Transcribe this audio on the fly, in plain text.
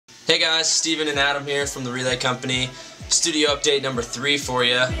Hey guys, Steven and Adam here from the Relay Company. Studio update number 3 for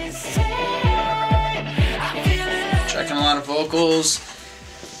you. Tracking a lot of vocals,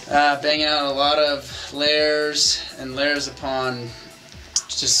 banging out a lot of layers and layers upon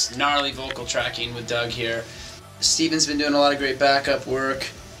just gnarly vocal tracking with Doug here. Steven's been doing a lot of great backup work.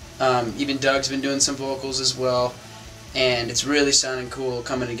 Even Doug's been doing some vocals as well, and it's really sounding cool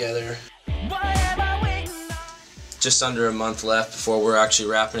coming together. Just under a month left before we're actually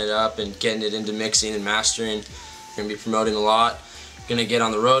wrapping it up and getting it into mixing and mastering. We're going to be promoting a lot. We're going to get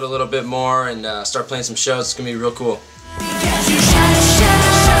on the road a little bit more and start playing some shows. It's going to be real cool. The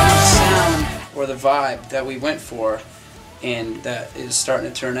sound or the vibe that we went for and that is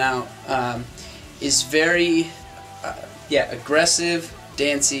starting to turn out is very aggressive,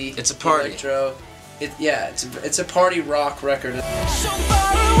 dancey. It's a party. Electro. It's a party rock record.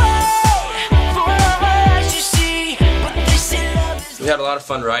 We had a lot of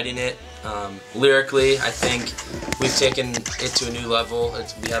fun writing it. Lyrically, I think we've taken it to a new level.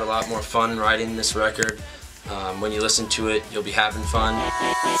 We had a lot more fun writing this record. When you listen to it, you'll be having fun. A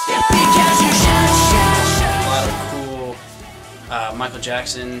lot of cool Michael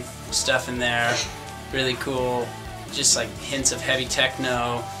Jackson stuff in there. Really cool, just like hints of heavy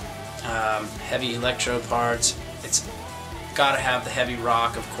techno, heavy electro parts. It's got to have the heavy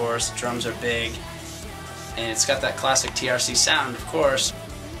rock, of course. The drums are big. And it's got that classic TRC sound, of course.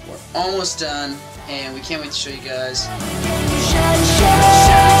 We're almost done, and we can't wait to show you guys.